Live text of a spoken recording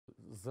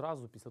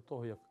Зразу після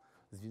того, як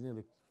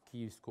звільнили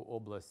Київську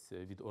область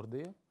від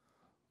Орди,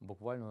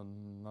 буквально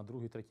на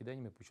другий-третій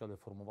день ми почали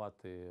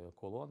формувати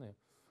колони,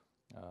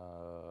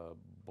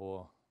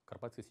 бо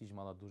Карпатська Січ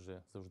мала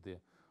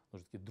завжди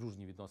такі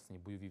дружні відносини,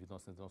 бойові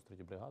відносини з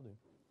 93-ю бригадою.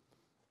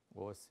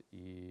 Ось,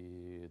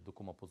 і до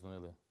кума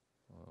подзвонили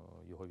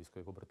його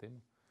військові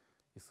побратими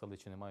і сказали,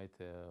 чи не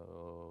маєте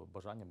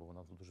бажання, бо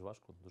вона тут дуже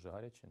важко, дуже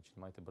гаряче, чи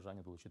не маєте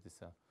бажання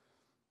долучитися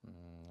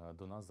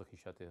до нас,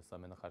 захищати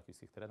саме на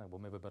харківських теренах, бо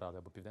ми вибирали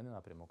або південний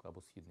напрямок,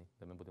 або східний,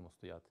 де ми будемо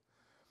стояти.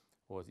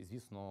 Ось, і,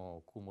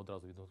 звісно, кум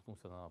одразу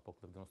відгукнувся на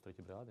поклик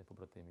 93-ї бригади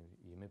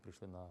побратимів, і ми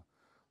прийшли на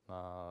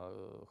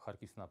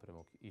харківський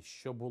напрямок. І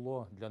що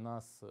було для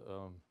нас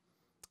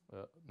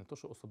не то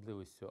що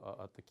особливістю,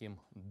 а таким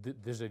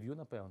дежавю,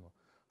 напевно,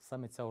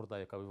 саме ця орда,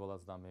 яка воювала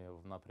з нами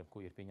в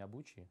напрямку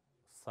Ірпеня-Бучі,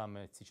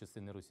 саме ці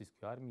частини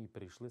російської армії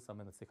перейшли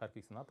саме на цей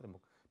харківський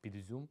напрямок під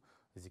Ізюм,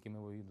 з якими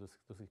воюють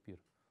до сих пір.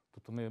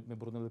 Тобто ми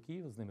боронили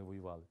Київ, з ними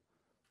воювали.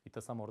 І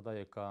та сама орда,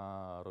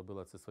 яка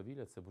робила це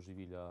свавілля, це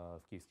божевілля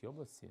в Київській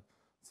області,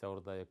 ця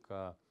орда,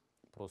 яка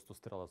просто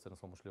стирала все на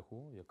своєму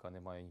шляху, яка не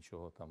має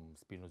нічого там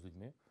спільного з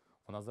людьми,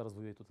 вона зараз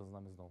воює тут з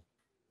нами знову.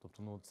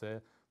 Тобто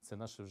це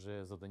наше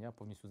вже завдання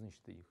повністю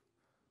знищити їх.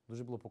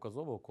 Дуже було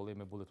показово, коли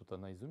ми були тут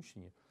на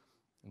Ізюмщині,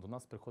 до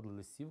нас приходили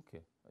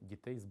листівки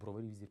дітей з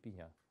Броварів з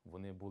Ірпеня.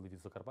 Вони були від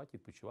Закарпаття,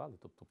 відпочивали,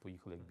 тобто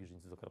поїхали як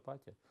біженці з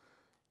Закарпаття.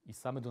 І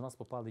саме до нас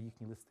попали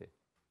їхні листи.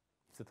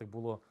 Це так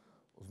було,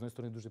 з однієї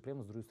сторони, дуже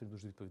приємно, з другої сторони,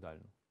 дуже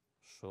відповідально.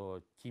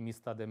 Що ті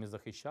міста, де ми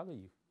захищали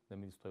їх, де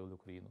ми відстоювали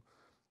Україну,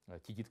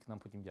 ті дітки нам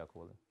потім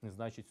дякували, не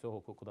знаючи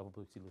цього, куди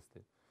попадуть ці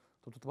листи.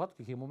 Тобто багато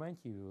таких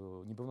моментів,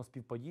 ніби воно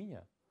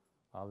співпадіння,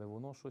 але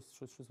воно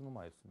щось воно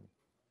має в собі.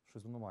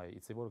 Щось воно має. І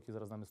цей ворог, який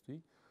зараз з нами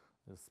стоїть,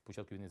 з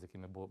початку війни, з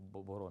яким ми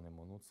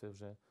боронимо, ну це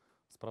вже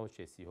справа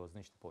честі його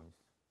знищити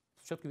повністю.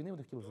 З початку війни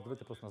вони хотіли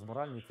задавити просто нас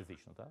морально і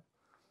фізично. Так?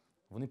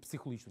 Вони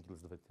психологічно хотіли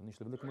задавити. Вони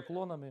йшли великими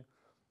колонами,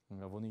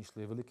 вони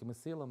йшли великими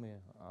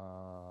силами,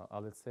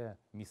 але це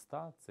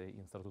міста, це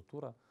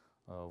інфраструктура,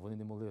 вони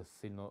не могли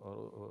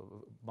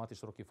сильно мати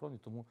широкий фронт,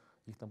 і тому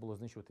їх там було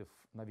знищувати,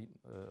 навіть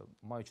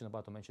маючи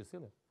набагато менші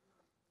сили,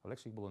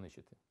 легше їх було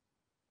нищити.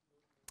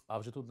 А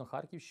вже тут на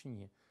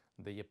Харківщині,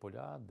 де є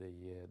поля,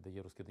 де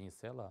є розкидані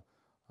села,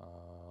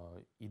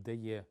 і де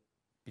є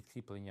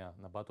підкріплення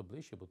набагато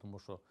ближче, бо тому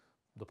що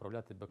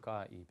доправляти БК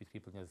і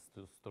підкріплення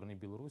з сторони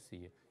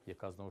Білорусі,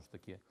 яка, знову ж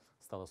таки,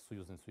 стала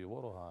союзницею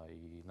ворога,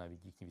 і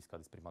навіть їхні війська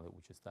десь приймали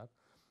участь, так?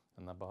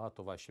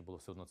 Набагато важче було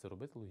все одно це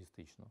робити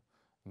логістично,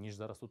 ніж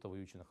зараз тут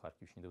воюючи на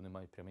Харківщині, де вони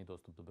мають прямий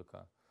доступ до БК.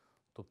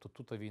 Тобто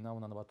тут війна,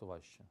 вона набагато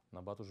важча,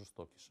 набагато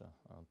жорстокіша.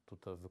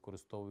 Тут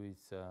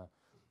використовується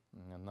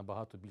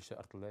набагато більше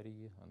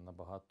артилерії,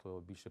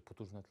 набагато більше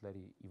потужної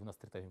артилерії, і вона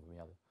стратегію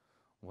поміняли.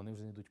 Вони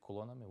вже не йдуть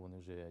колонами, вони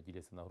вже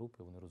діляться на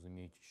групи, вони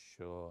розуміють,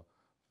 що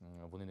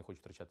вони не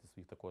хочуть втрачати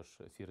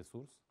свій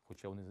ресурс,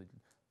 хоча вони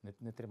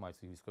не тримають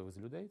своїх військових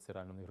за людей, це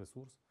реально в них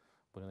ресурс,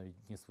 бо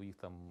навіть ні своїх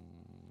там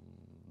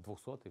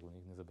 200-х, вони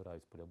їх не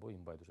забирають з поля бою,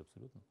 їм байдуже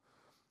абсолютно.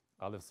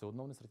 Але все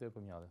одно вони стратегію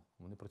поміняли.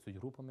 Вони працюють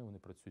групами, вони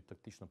працюють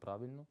тактично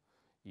правильно,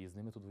 і з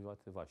ними тут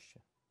воювати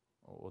важче,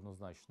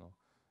 однозначно.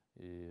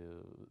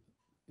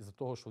 Із-за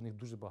того, що у них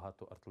дуже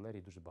багато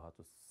артилерії, дуже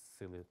багато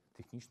сили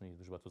технічної,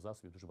 дуже багато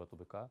засобів, дуже багато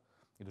БК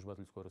і дуже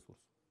багато людського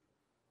ресурсу.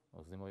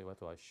 З ними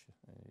воювати важче.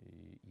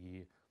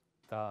 І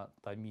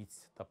та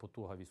міць, та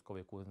потуга військова,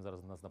 яку вони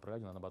зараз на нас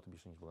направляють, вона набагато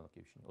більше, ніж була на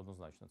Київщині.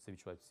 Однозначно, це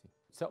відчувають всі.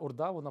 Ця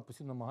орда, вона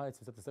постійно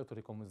намагається взяти сектор, в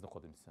якому ми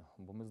знаходимося.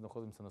 Бо ми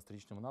знаходимося на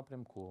стратегічному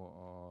напрямку,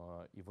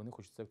 і вони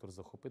хочуть сектор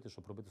захопити,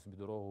 щоб робити собі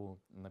дорогу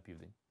на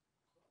південь.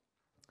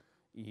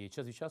 І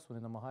час від часу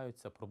вони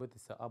намагаються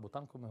пробитися або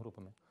танковими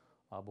групами,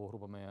 або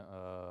групами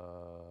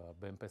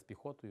БМП з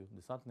піхотою,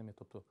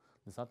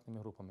 десантними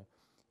групами.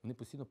 Вони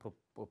постійно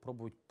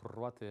пробують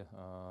прорвати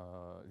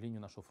лінію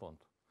нашого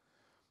фронту.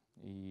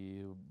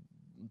 І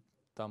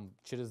там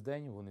через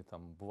день вони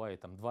буває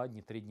 2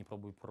 дні, 3 дні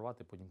пробують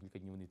прорвати, потім кілька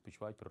днів вони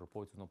відпочивають,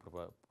 перегруповуються,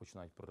 знову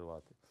починають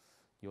проривати.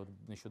 І от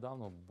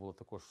нещодавно було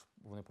також,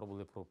 вони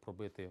пробували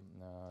пробити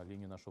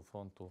лінію нашого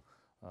фронту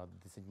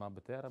 10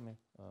 БТРами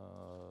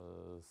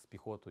з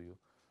піхотою.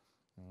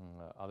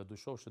 Але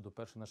дійшовши до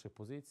перших наших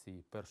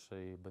позицій,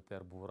 перший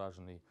БТР був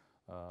вражений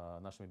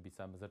нашими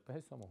бійцями з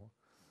РПГ-7.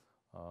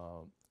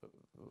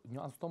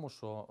 Нюанс в тому,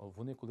 що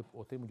вони, коли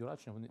отримують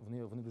ураження,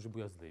 вони дуже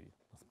боязливі,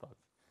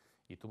 насправді.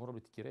 І тому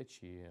роблять такі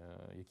речі,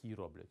 які і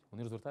роблять.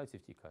 Вони розвертаються і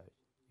втікають.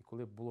 І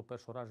коли було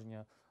перше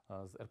ураження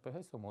з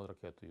РПГ-7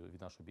 ракетою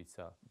від нашого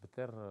бійця,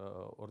 БТР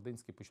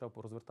ординський почав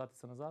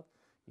розвертатися назад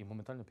і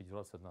моментально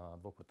підірвався на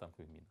 2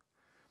 протитанкових мінах.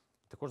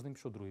 Також з ним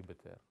пішов другий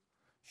БТР.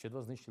 Ще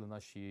 2 знищили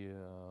наші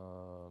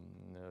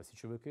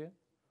січовики,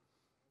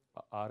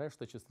 а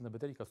решта частина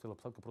БТР, яка стояла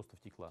посадку, просто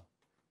втікла.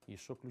 І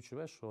що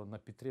ключове, що на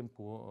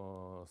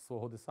підтримку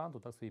свого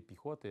десанту, своєї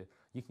піхоти,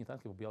 їхні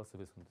танки боялися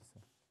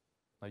висунутися,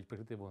 навіть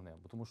прикрити вогнем.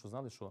 Бо тому що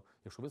знали, що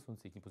якщо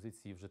висунуться, їхні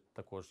позиції вже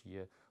також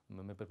є,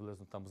 ми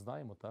приблизно там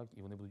знаємо,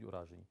 і вони будуть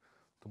уражені.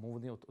 Тому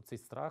вони, оцей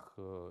страх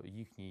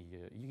їхній,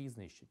 їх і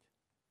знищить.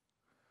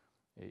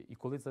 І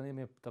коли за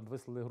ними там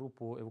вислали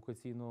групу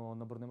евакуаційну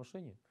на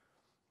бронемашині,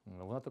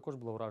 вона також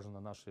була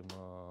вражена нашим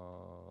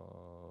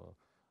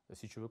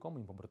січовиком,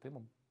 моїм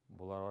побратимом,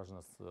 була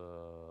вражена з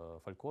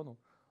Фалькону,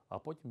 а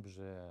потім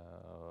вже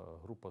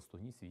група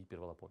стогнійців її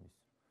пірвала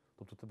повністю.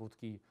 Тобто це був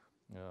такий,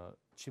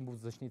 чим був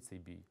значний цей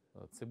бій?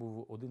 Це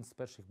був один з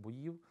перших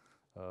боїв,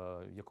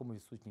 в якому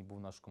відсутній був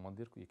наш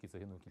командир, який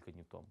загинув кілька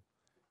днів тому.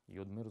 І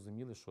от ми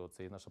розуміли, що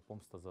це і наша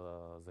помста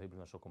за загибель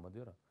нашого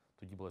командира.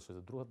 Тоді була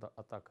ще друга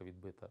атака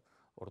відбита,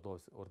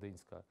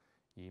 ординська,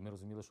 і ми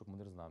розуміли, що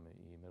командир з нами,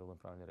 і ми робимо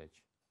правильні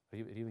речі.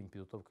 Рівень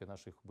підготовки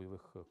наших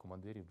бойових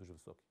командирів дуже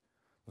високий.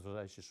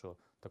 Зважаючи, що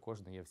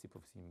також не є всі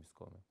професійні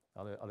військовими.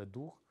 Але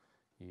дух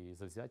і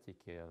завзяття,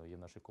 яке є в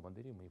наших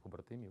командирів, моїх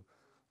побратимів,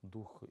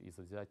 дух і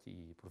завзяття,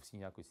 і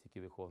професійні якості,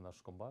 які виховав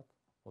наш комбат,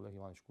 Олег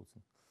Іванович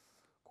Куцин,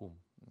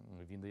 кум,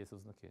 він дає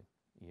знаки.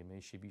 І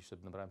ми ще більше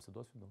набираємося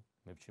досвіду,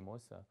 ми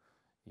вчимося.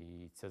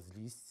 І ця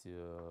злість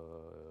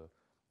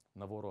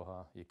на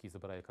ворога, який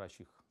забирає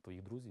кращих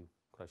твоїх друзів,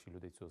 кращих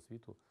людей цього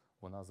світу,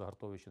 вона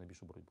загартовує ще на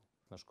більшу боротьбу.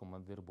 Наш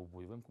командир був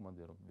бойовим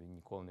командиром, він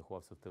ніколи не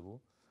ховався в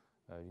тилу,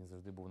 він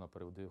завжди був на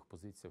передових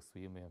позиціях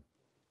своїми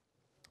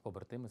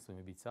побратими,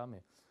 своїми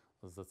бійцями.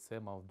 За це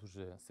мав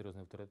дуже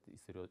серйозний авторитет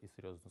і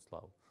серйозну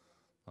славу.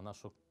 На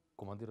нашого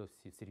командира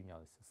всі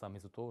рівнялися. Саме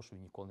із-за того, що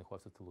він ніколи не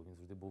ховався в тилу, він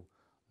завжди був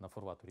на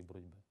фарваторі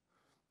боротьби.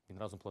 Він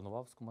разом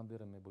планував з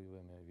командирами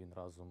бойовими, він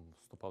разом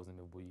вступав з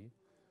ними в бої,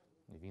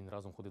 він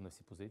разом ходив на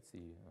всі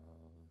позиції.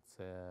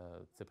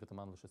 Це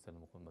притаманно лише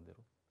сильному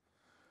командиру.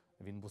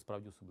 Він був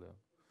справді особливим.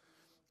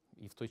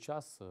 І в той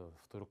час,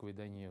 в той роковий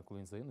день, коли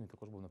він загинув, він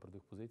також був на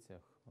передових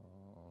позиціях.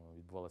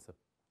 Відбувалася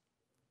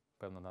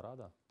певна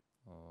нарада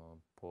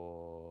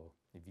по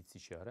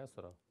відсічі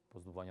агресора, по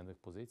здобуванню нових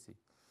позицій.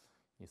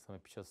 І саме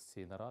під час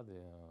цієї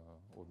наради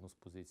одну з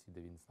позицій,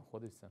 де він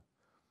знаходився,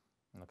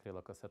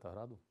 накрила касета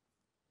граду.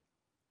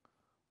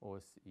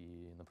 Ось,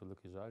 і на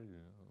превеликий жаль,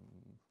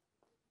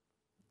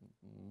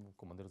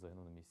 командир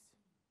загинув на місці.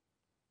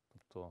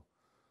 Тобто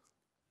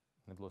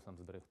не вдалося нам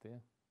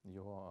зберегти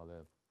його,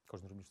 але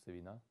кожен розуміє, що це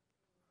війна.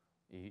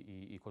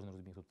 І кожен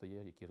розуміє, хто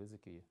є, які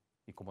ризики є.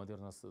 І командир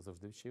нас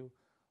завжди вчив,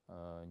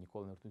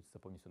 ніколи не вертуйтеся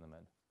повністю на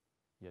мене.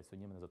 Я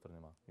сьогодні, мене завтра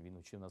нема. Він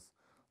вчив нас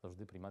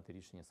завжди приймати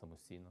рішення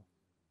самостійно.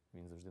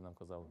 Він завжди нам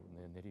казав,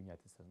 не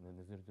рівняйтеся,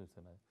 не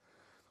звертуйтеся на мене.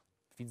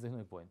 Він загинув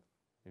як воїн.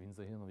 Він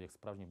загинув як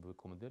справжній бойовий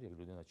командир, як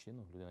людина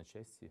чину, людина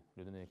честі,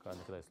 людина, яка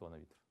не кидає слова на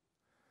вітер.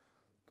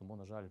 Тому,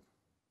 на жаль,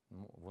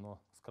 воно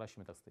з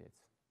кращими так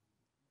стається.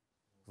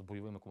 З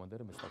бойовими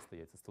командирами так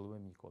стається, з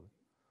тиловими ніколи.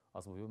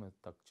 А з бойовими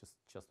так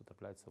часто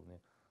трапляються, вони,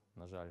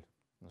 на жаль,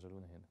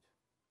 вони гинуть.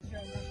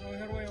 Нашого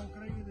героя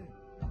України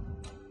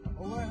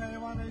Олега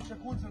Івановича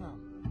Куцина.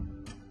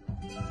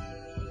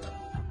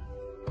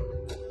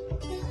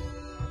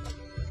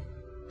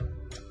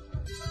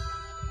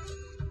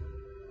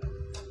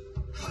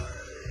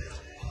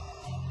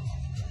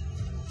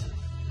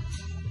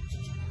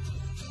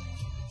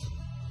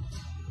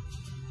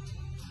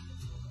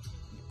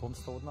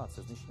 Помста одна –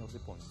 це знищення Орди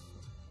повністю.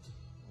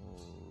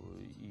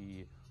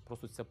 І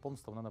просто ця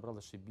помста, вона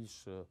набрала ще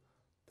більш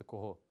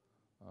такого,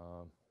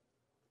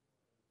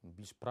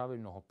 більш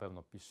правильного,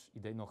 певно, більш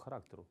ідейного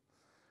характеру.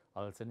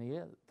 Але це не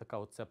є така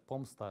оця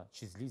помста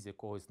чи злість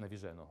якогось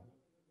навіженого,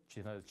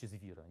 чи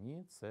звіра.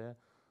 Ні,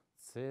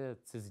 це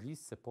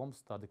злість, це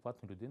помста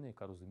адекватної людини,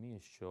 яка розуміє,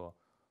 що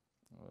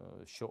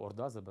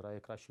Орда забирає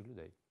кращих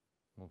людей.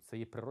 Це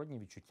є природнє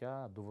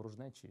відчуття до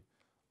ворожнечі,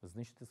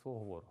 знищити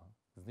свого ворога,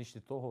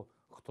 знищити того,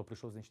 хто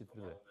прийшов знищити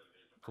людей.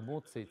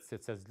 Тому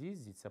ця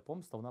злість і ця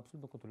помста, вона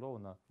абсолютно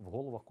контрольована в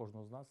головах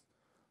кожного з нас.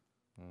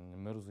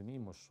 Ми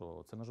розуміємо,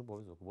 що це наш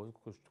обов'язок.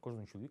 Обов'язок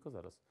кожного чоловіка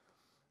зараз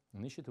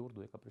нищити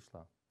Орду, яка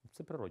прийшла.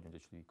 Це природньо для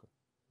чоловіка.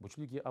 Бо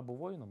чоловік є або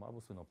воїном,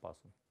 або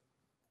свинопасом.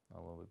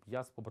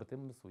 Я з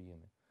побратимами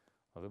своїми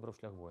вибрав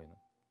шлях воїна.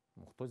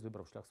 Хтось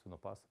вибрав шлях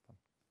свинопаса.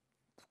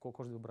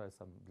 Кожен вибирає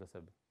сам для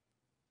себе.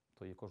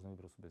 То є кожен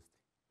вибір особистий.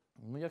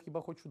 Я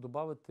хіба хочу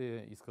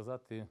додати і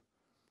сказати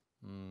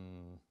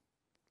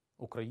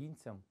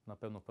українцям,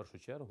 напевно, в першу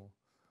чергу,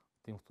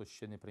 тим, хто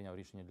ще не прийняв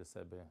рішення для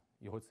себе,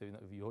 його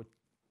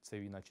це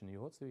війна чи не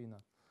його це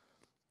війна,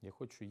 я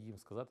хочу їм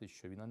сказати,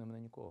 що війна не мене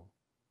нікого.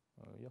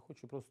 Я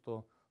хочу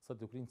просто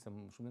сказати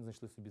українцям, щоб вони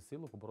знайшли собі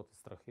силу побороти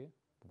страхи,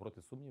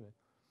 побороти сумніви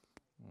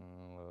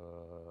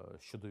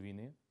щодо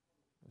війни,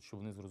 щоб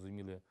вони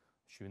зрозуміли,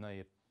 що війна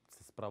є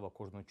це справа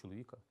кожного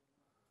чоловіка.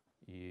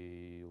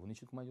 І вони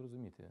чітко мають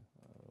розуміти,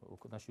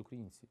 наші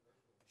українці,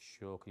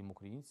 що крім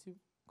українців,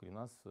 крім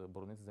нас,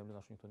 боронити землю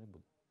нашу ніхто не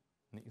буде.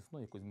 Не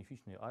існує якоїсь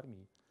міфічної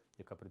армії,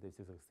 яка прийде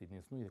всіх захистити, не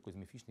існує якоїсь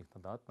міфічних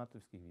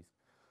натовських військ.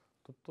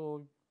 Тобто,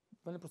 в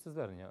мене просто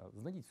звернення,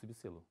 знайдіть собі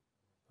силу,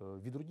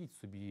 відродіть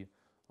собі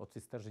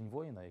оцей стержень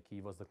воїна,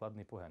 який у вас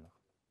закладений по генах.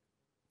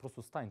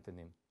 Просто станьте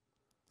ним.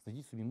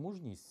 Знайдіть собі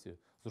мужність,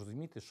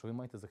 зрозумійте, що ви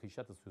маєте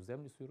захищати свою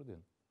землю і свою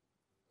родину.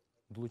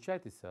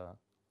 Долучайтеся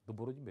до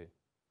боротьби.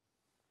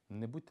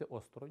 Не будьте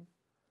осторонь,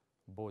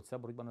 бо ця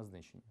боротьба на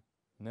знищення.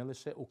 Не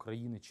лише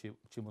України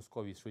чи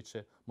Московії,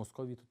 швидше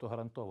Московії то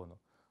гарантовано,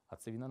 а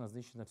це війна на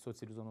знищення всього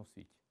цивілізованого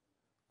світі.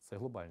 Це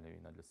глобальна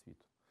війна для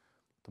світу.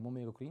 Тому ми,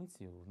 як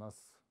українці,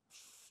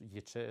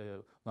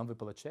 нам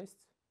випала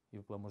честь і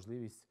випала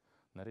можливість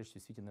нарешті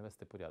в світі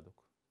навести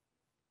порядок.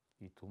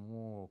 І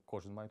тому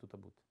кожен має тут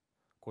бути.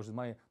 Кожен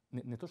має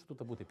не то, що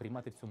тут бути,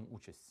 приймати в цьому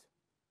участь.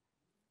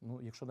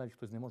 Ну, якщо навіть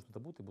хтось не може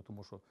тут бути, бо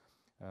тому що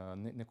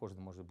не кожен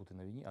може бути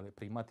на війні, але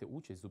приймати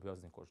участь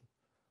зобов'язаний кожен.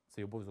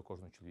 Це є обов'язок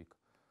кожного чоловіка.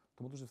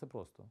 Тому дуже все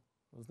просто.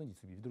 Знайдіть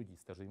собі,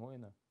 відродіть стержень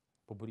воїна,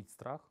 поборіть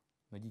страх,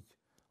 знайдіть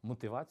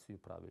мотивацію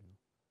правильну,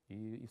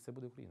 і все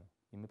буде Україна.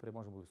 І ми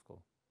переможемо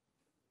обов'язково.